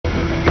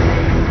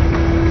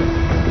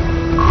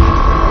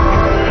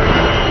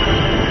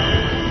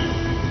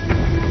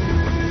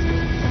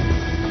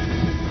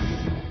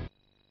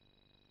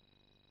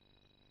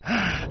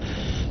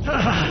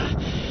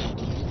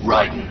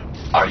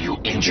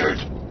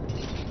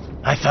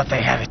I thought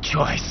they had a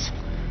choice.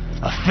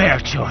 A fair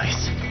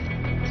choice.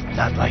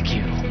 Not like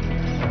you.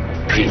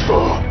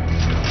 People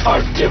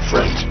are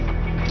different.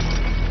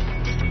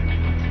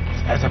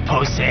 As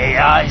opposed to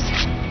AIs?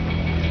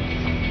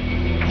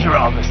 You're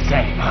all the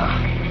same, huh?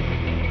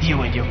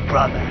 You and your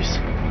brothers.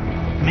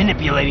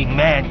 Manipulating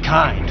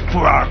mankind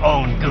for our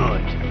own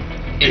good.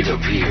 It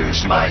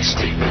appears my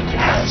statement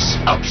has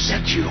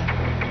upset you.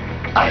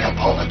 I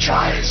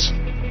apologize.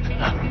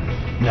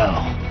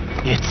 No,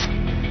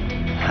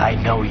 I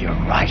know you're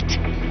right.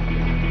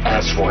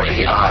 As for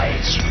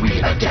AIs, we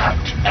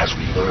adapt as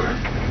we learn.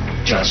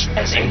 Just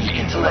as any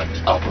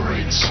intellect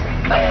operates,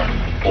 man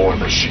or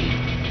machine.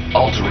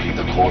 Altering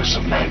the course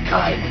of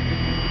mankind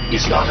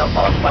is not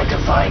among my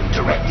defined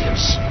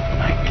directives.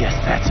 I guess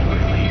that's a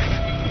relief.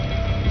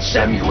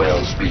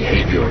 Samuel's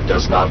behavior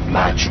does not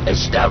match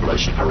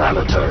established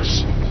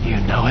parameters. You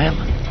know him?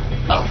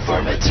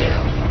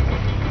 Affirmative.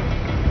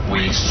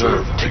 We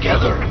served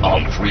together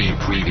on 3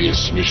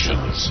 previous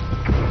missions.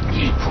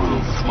 He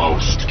proved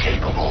most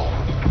capable.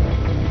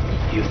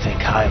 You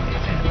think highly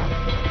of him?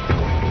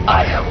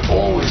 I have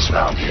always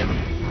found him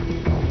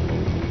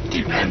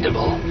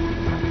dependable.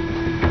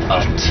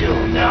 Until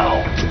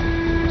now.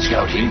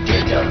 Scouting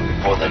data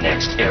for the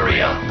next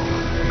area.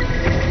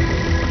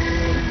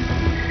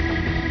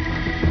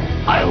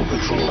 I'll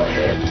patrol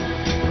ahead.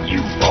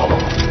 You follow.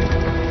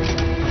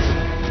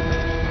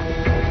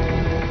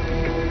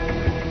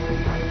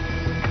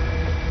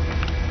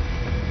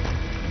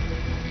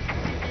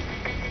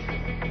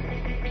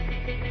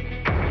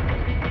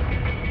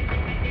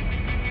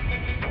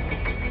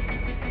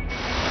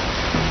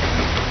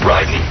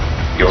 Rodney,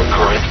 your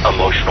current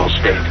emotional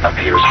state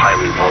appears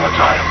highly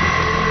volatile.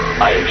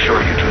 I am sure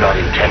you do not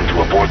intend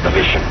to abort the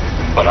mission,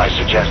 but I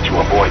suggest you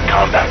avoid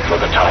combat for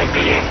the time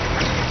being.